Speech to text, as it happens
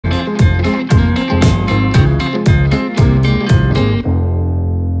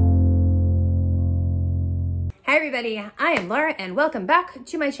everybody, I am Laura and welcome back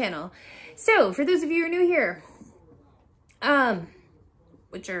to my channel. So for those of you who are new here,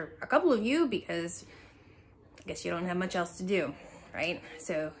 which are a couple of you because I guess you don't have much else to do, right?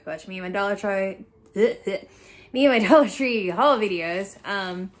 So watch me and my Dollar Tree haul videos.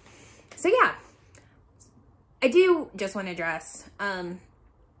 So yeah, I do just want to address,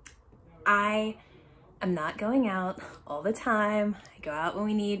 I am not going out all the time. I go out when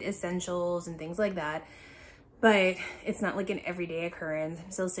we need essentials and things like that, but it's not like an everyday occurrence.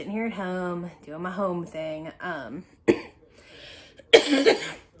 I'm still sitting here at home doing my home thing.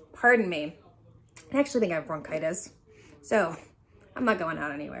 Pardon me. I actually think I have bronchitis, so I'm not going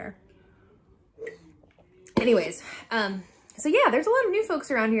out anywhere. Anyways, so yeah, there's a lot of new folks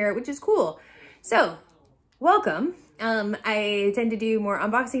around here, which is cool. So welcome. I tend to do more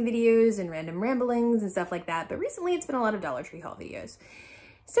unboxing videos and random ramblings and stuff like that, but recently it's been a lot of Dollar Tree haul videos.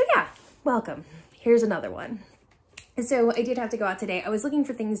 So yeah, welcome. Here's another one. So I did have to go out today. I was looking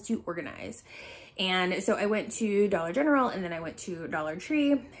for things to organize. And so I went to Dollar General and then I went to Dollar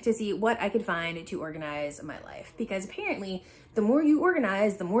Tree to see what I could find to organize my life. Because apparently the more you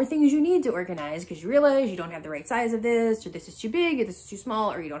organize, the more things you need to organize because you realize you don't have the right size of this, or this is too big, or this is too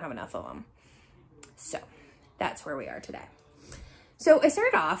small, or you don't have enough of them. So that's where we are today. So I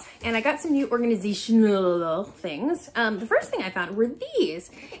started off and I got some new organizational things. The first thing I found were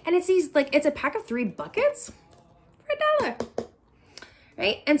these, and it's these, like, it's a pack of 3 buckets for $1,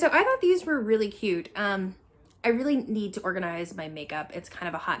 right? And so I thought these were really cute. I really need to organize my makeup. It's kind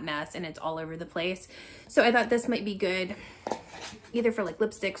of a hot mess and it's all over the place. So I thought this might be good either for like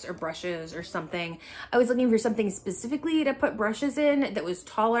lipsticks or brushes or something. I was looking for something specifically to put brushes in that was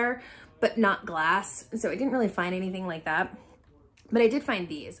taller, but not glass. So I didn't really find anything like that, but I did find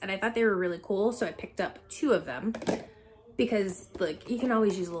these and I thought they were really cool. So I picked up 2 of them because, like, you can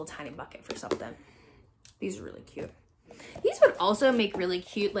always use a little tiny bucket for something. These are really cute. These would also make really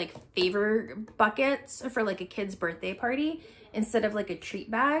cute, like, favor buckets for like a kid's birthday party instead of like a treat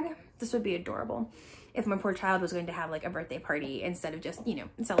bag. This would be adorable if my poor child was going to have like a birthday party instead of just, you know,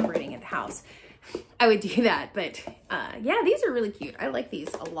 celebrating at the house. I would do that, but yeah, these are really cute. I like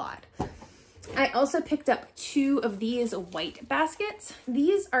these a lot. I also picked up 2 of these white baskets.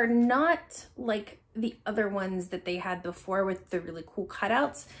 These are not like the other ones that they had before with the really cool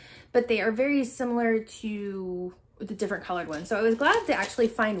cutouts, but they are very similar to the different colored ones. So I was glad to actually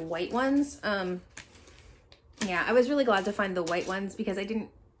find white ones. Yeah, I was really glad to find the white ones because I didn't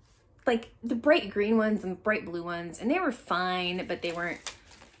like the bright green ones and bright blue ones, and they were fine, but they weren't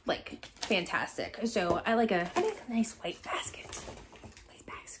like fantastic. So I like a nice white basket. Nice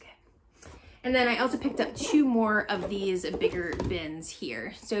basket. And then I also picked up 2 more of these bigger bins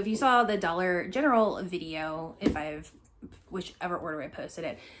here. So if you saw the Dollar General video, whichever order I posted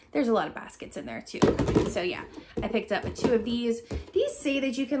it, there's a lot of baskets in there too. So yeah, I picked up 2 of these. These say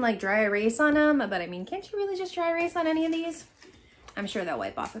that you can like dry erase on them, but I mean, can't you really just dry erase on any of these? I'm sure they'll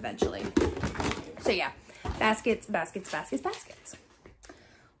wipe off eventually. So yeah, baskets, baskets, baskets, baskets.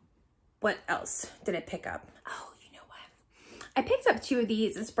 What else did I pick up? Oh, you know what? I picked up 2 of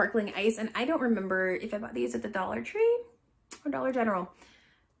these sparkling ice, and I don't remember if I bought these at the Dollar Tree or Dollar General.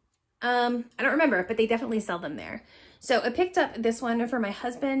 I don't remember, but they definitely sell them there. So I picked up this one for my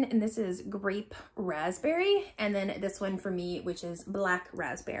husband, and this is grape raspberry, and then this one for me, which is black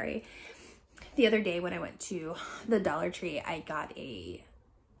raspberry. The other day when I went to the Dollar Tree, I got a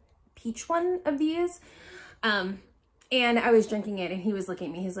peach one of these, and I was drinking it, and he was looking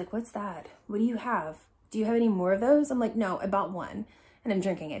at me. He's like, "What's that? What do you have? Do you have any more of those?" I'm like, "No, I bought one, and I'm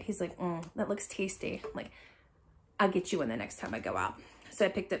drinking it." He's like, "That looks tasty." I'm like, "I'll get you one the next time I go out." So I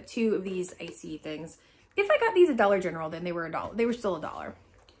picked up 2 of these icy things. If I got these at Dollar General, then they were $1. They were still $1.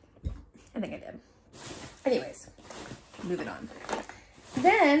 I think I did. Anyways, moving on.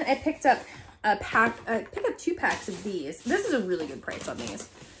 Then I picked up I picked up 2 packs of these. This is a really good price on these.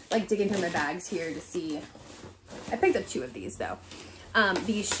 Like digging through my bags here to see. I picked up 2 of these though.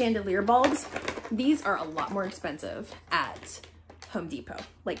 These chandelier bulbs. These are a lot more expensive at Home Depot.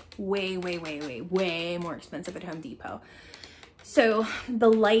 Like way, way, way, way, way more expensive at Home Depot. So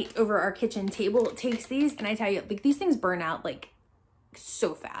the light over our kitchen table takes these, and I tell you, like, these things burn out like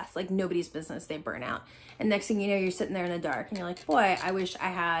so fast, like nobody's business they burn out. And next thing you know, you're sitting there in the dark and you're like, boy, I wish I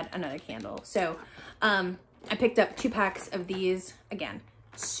had another candle. So I picked up 2 packs of these. Again,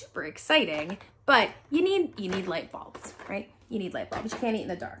 super exciting, but you need light bulbs, right? You need light bulbs. You can't eat in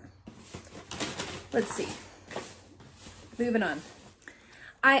the dark. Let's see. Moving on.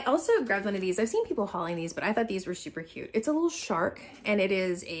 I also grabbed one of these. I've seen people hauling these, but I thought these were super cute. It's a little shark, and it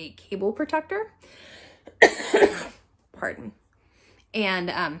is a cable protector. Pardon.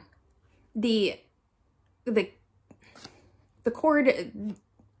 And the the cord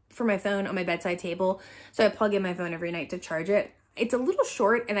for my phone on my bedside table. So I plug in my phone every night to charge it. It's a little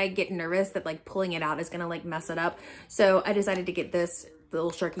short and I get nervous that like pulling it out is gonna like mess it up. So I decided to get this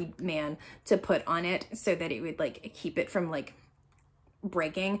little Sharky man to put on it so that it would like keep it from like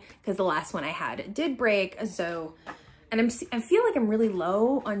breaking, because the last one I had did break. So, and I feel like I'm really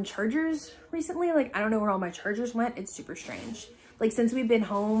low on chargers recently. Like I don't know where all my chargers went. It's super strange. Like since we've been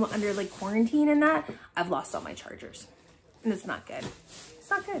home under like quarantine and that, I've lost all my chargers and it's not good. It's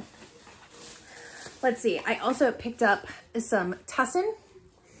not good. Let's see. I also picked up some Tussin,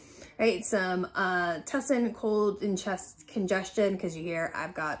 right? Some Tussin cold and chest congestion, because you hear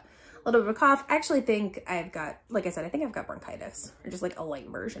I've got a little bit of a cough. I actually think I've got, like I said, I think I've got bronchitis, or just like a light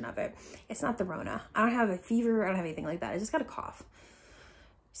version of it. It's not the Rona. I don't have a fever. I don't have anything like that. I just got a cough.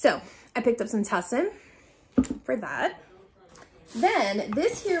 So I picked up some Tussin for that. Then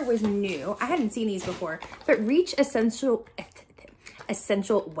this here was new. I hadn't seen these before, but Reach Essential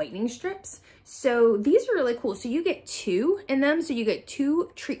Whitening Strips. So these are really cool. So you get 2 in them. So you get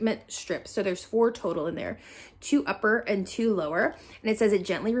 2 treatment strips. So there's 4 total in there, 2 upper and 2 lower. And it says it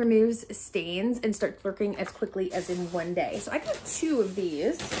gently removes stains and starts working as quickly as in 1 day. So I got 2 of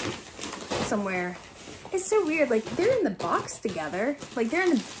these somewhere. It's so weird. Like they're in the box together. Like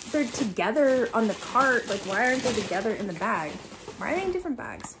they're together on the cart. Like why aren't they together in the bag? Why are they in different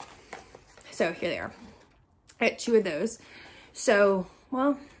bags? So here they are. I got 2 of those. So,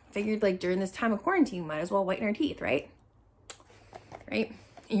 well, figured like during this time of quarantine, might as well whiten our teeth, right? Right?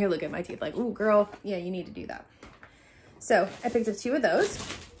 And here, look at my teeth like, ooh, girl, yeah, you need to do that. So I picked up 2 of those.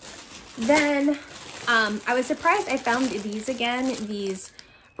 Then I was surprised I found these again, these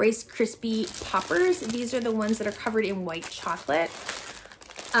Rice Krispie Poppers. These are the ones that are covered in white chocolate.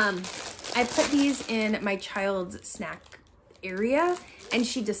 I put these in my child's snack area, and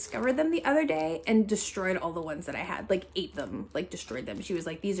she discovered them the other day and destroyed all the ones that I had, like ate them, like destroyed them. She was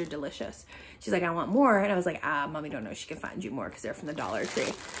like, these are delicious. She's like, I want more. And I was like, mommy don't know she can find you more because they're from the Dollar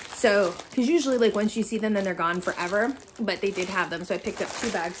Tree. So, because usually like once you see them, then they're gone forever, but they did have them. So I picked up 2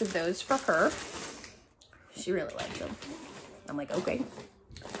 bags of those for her. She really liked them. I'm like, okay,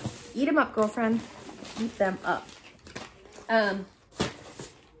 eat them up, girlfriend, eat them up.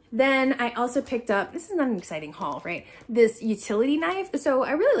 Then I also picked up, this is not an exciting haul, right? This utility knife. So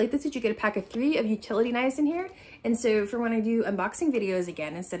I really like this, that you get a pack of 3 of utility knives in here. And so for when I do unboxing videos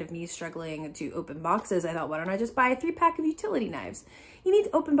again, instead of me struggling to open boxes, I thought, why don't I just buy a 3-pack of utility knives? You need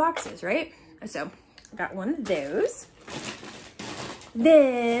to open boxes, right? So I got one of those.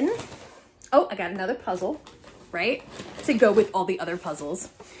 Then, oh, I got another puzzle, right? To go with all the other puzzles.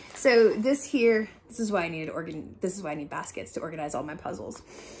 So this here, this is why I need baskets to organize all my puzzles.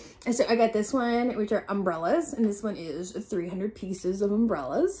 And so I got this one, which are umbrellas, and this one is 300 pieces of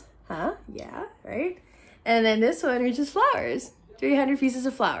umbrellas. Huh? Yeah, right? And then this one, which is flowers, 300 pieces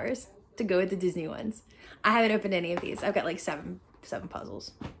of flowers to go with the Disney ones. I haven't opened any of these. I've got like seven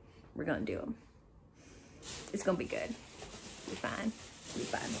puzzles. We're gonna do them. It's gonna be good. Be fine. Be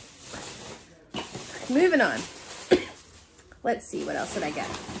fine. Moving on. Let's see, what else did I get?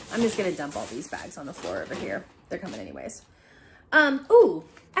 I'm just gonna dump all these bags on the floor over here. They're coming anyways. Ooh,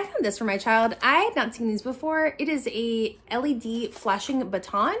 I found this for my child. I had not seen these before. It is a LED flashing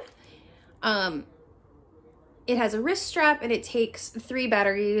baton. It has a wrist strap and it takes 3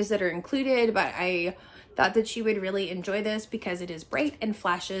 batteries that are included, but I thought that she would really enjoy this because it is bright and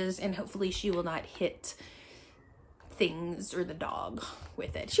flashes, and hopefully she will not hit things or the dog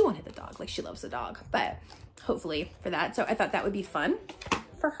with it. She won't hit the dog, like she loves the dog, but hopefully for that. So I thought that would be fun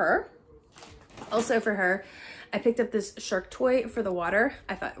for her. Also for her, I picked up this shark toy for the water.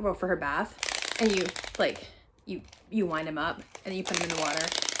 I thought, well, for her bath, and you wind him up and then you put him in the water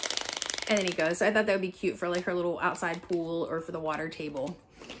and then he goes. So I thought that would be cute for like her little outside pool or for the water table.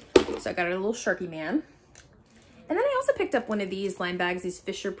 So I got her a little Sharky man. And then I also picked up one of these line bags, these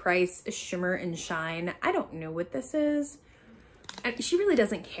Fisher Price Shimmer and Shine. I don't know what this is. She really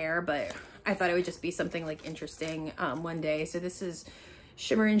doesn't care, but I thought it would just be something like interesting one day. So this is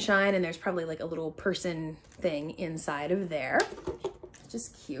Shimmer and Shine, and there's probably like a little person thing inside of there.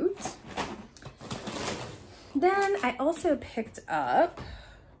 Just cute. Then I also picked up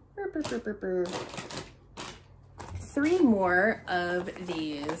 3 more of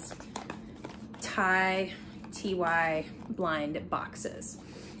these TY blind boxes.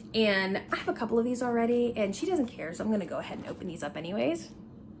 And I have a couple of these already, and she doesn't care, so I'm gonna go ahead and open these up anyways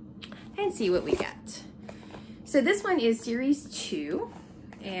and see what we get. So this one is series 2,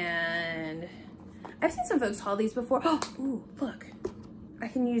 and I've seen some folks haul these before. Oh, ooh, look, I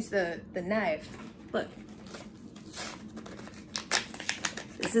can use the knife. Look,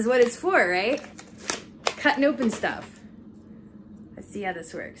 this is what it's for, right? Cutting open stuff. see how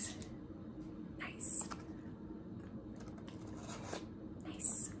this works. Nice.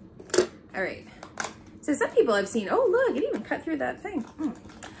 Nice. All right. So some people I've seen, oh look, it even cut through that thing.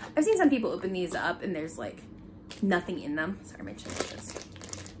 I've seen some people open these up and there's like nothing in them. Sorry, my chin itches.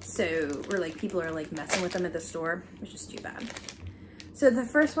 So, or like people are like messing with them at the store, which is too bad. So the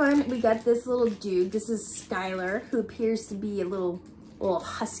first one, we got this little dude. This is Skylar, who appears to be a little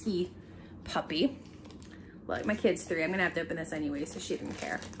husky puppy. Look, my kid's 3. I'm gonna have to open this anyway, so she didn't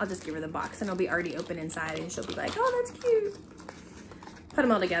care. I'll just give her the box and it'll be already open inside and she'll be like, oh, that's cute. Put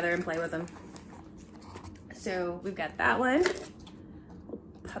them all together and play with them. So we've got that one.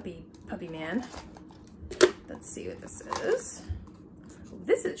 Puppy man. Let's see what this is.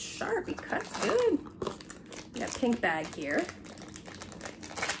 This is sharp, he cuts good. We got a pink bag here.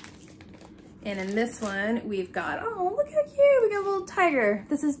 And in this one, we've got, oh, look how cute. We got a little tiger.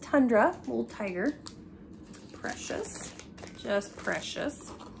 This is Tundra, little tiger. Precious, just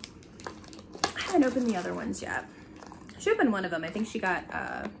precious. I haven't opened the other ones yet. She opened one of them. I think she got,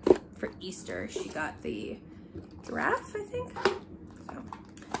 for Easter, she got the giraffe, I think. So.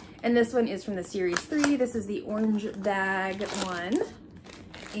 And this one is from the series 3. This is the orange bag one.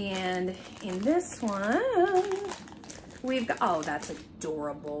 And in this one, we've got, oh, that's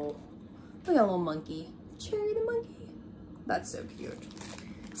adorable. Look at a little monkey. Cherry the monkey. That's so cute.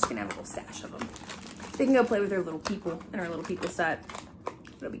 Just gonna have a little stash of them. They can go play with their little people in our little people set.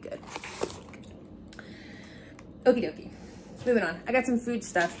 It'll be good. Okie dokie. Moving on. I got some food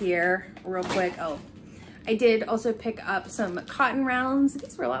stuff here real quick. Oh, I did also pick up some cotton rounds.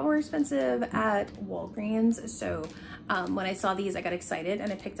 These were a lot more expensive at Walgreens. So when I saw these, I got excited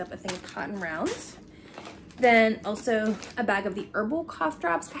and I picked up a thing of cotton rounds. Then also a bag of the herbal cough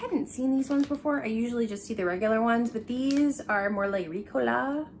drops. I hadn't seen these ones before. I usually just see the regular ones, but these are more like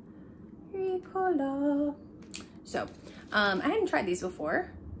Ricola. Ricola. So I hadn't tried these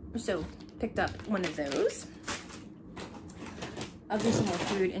before, so picked up one of those. I'll do some more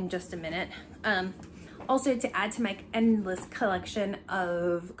food in just a minute. Also, to add to my endless collection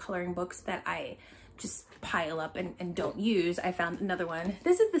of coloring books that I just pile up and don't use, I found another one.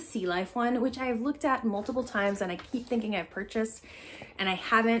 This is the Sea Life one, which I've looked at multiple times and I keep thinking I've purchased and I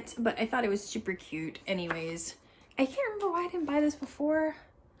haven't, but I thought it was super cute anyways. I can't remember why I didn't buy this before,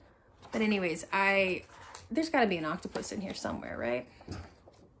 but anyways, there's gotta be an octopus in here somewhere, right?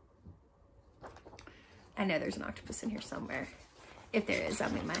 I know there's an octopus in here somewhere. If there is,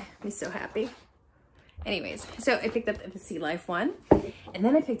 I'll be so happy. Anyways, so I picked up the Sea Life one and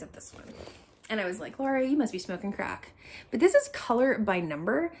then I picked up this one. And I was like, Laura, you must be smoking crack. But this is color by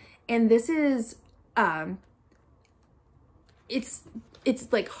number. And this is, it's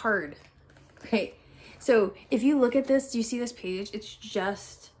like hard, right? So if you look at this, do you see this page? It's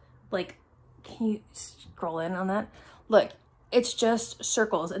just like, can you scroll in on that? Look, it's just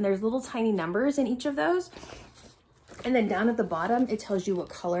circles and there's little tiny numbers in each of those. And then down at the bottom, it tells you what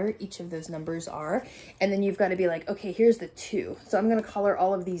color each of those numbers are. And then you've got to be like, okay, here's the 2. So I'm going to color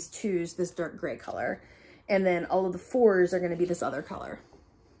all of these 2s this dark gray color. And then all of the 4s are going to be this other color.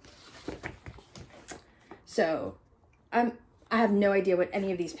 So I have no idea what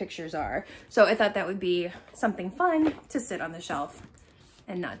any of these pictures are. So I thought that would be something fun to sit on the shelf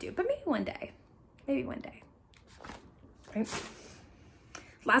and not do. But maybe one day. Maybe one day. Right?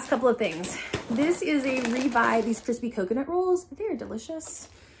 Last couple of things. This is a rebuy, these crispy coconut rolls. They're delicious.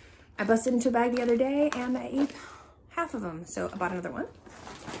 I busted into a bag the other day and I ate half of them, so I bought another one.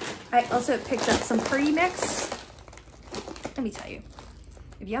 I also picked up some party mix. Let me tell you,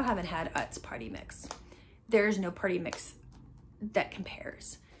 if y'all haven't had Utz party mix, there's no party mix that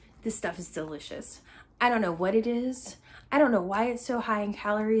compares. This stuff is delicious. I don't know what it is. I don't know why it's so high in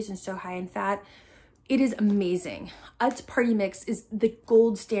calories and so high in fat. It is amazing. Utz party mix is the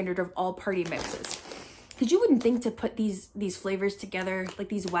gold standard of all party mixes. Because you wouldn't think to put these flavors together, like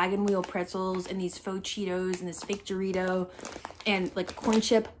these wagon wheel pretzels and these faux Cheetos and this fake Dorito and like a corn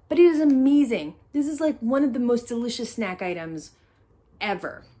chip, but it is amazing. This is like one of the most delicious snack items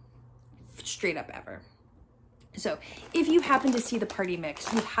ever. Straight up ever. So if you happen to see the party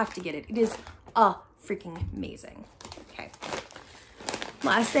mix, you have to get it. It is freaking amazing. Okay.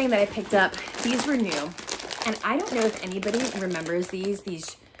 Last thing that I picked up, these were new, and I don't know if anybody remembers these,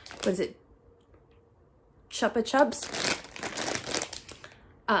 what is it, Chupa Chubs?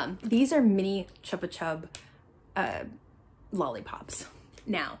 These are mini Chupa Chub lollipops.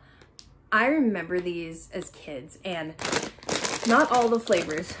 Now, I remember these as kids, and not all the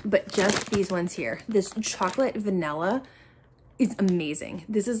flavors, but just these ones here. This chocolate vanilla is amazing.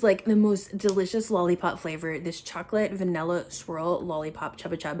 This is like the most delicious lollipop flavor. This chocolate vanilla swirl lollipop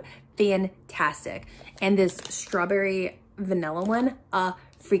Chupa Chub, fantastic. And this strawberry vanilla one,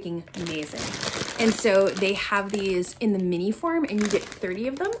 freaking amazing. And so they have these in the mini form and you get 30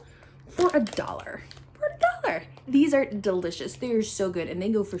 of them for $1. These are delicious. They are so good and they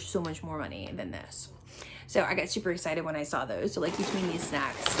go for so much more money than this. So I got super excited when I saw those. So like between these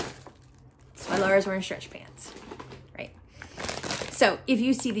snacks, that's why Laura's wearing stretch pants, right? So if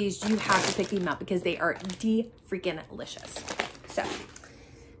you see these, you have to pick them up because they are de-freaking-licious. So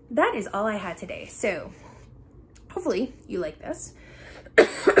that is all I had today. So hopefully you like this.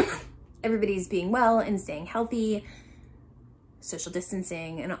 Everybody's being well and staying healthy, social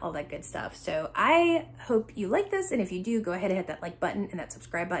distancing and all that good stuff. So I hope you like this. And if you do, go ahead and hit that like button and that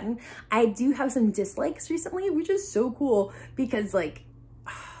subscribe button. I do have some dislikes recently, which is so cool because like,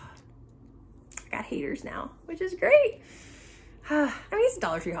 I got haters now, which is great. I mean, it's a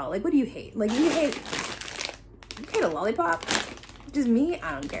Dollar Tree haul. Like, what do you hate? Like, you hate a lollipop? Just me?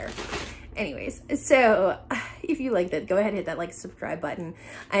 I don't care. Anyways, so if you like that, go ahead and hit that like subscribe button.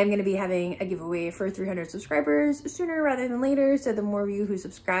 I am going to be having a giveaway for 300 subscribers sooner rather than later. So the more of you who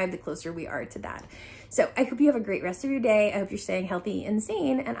subscribe, the closer we are to that. So I hope you have a great rest of your day. I hope you're staying healthy and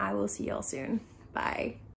sane, and I will see y'all soon. Bye.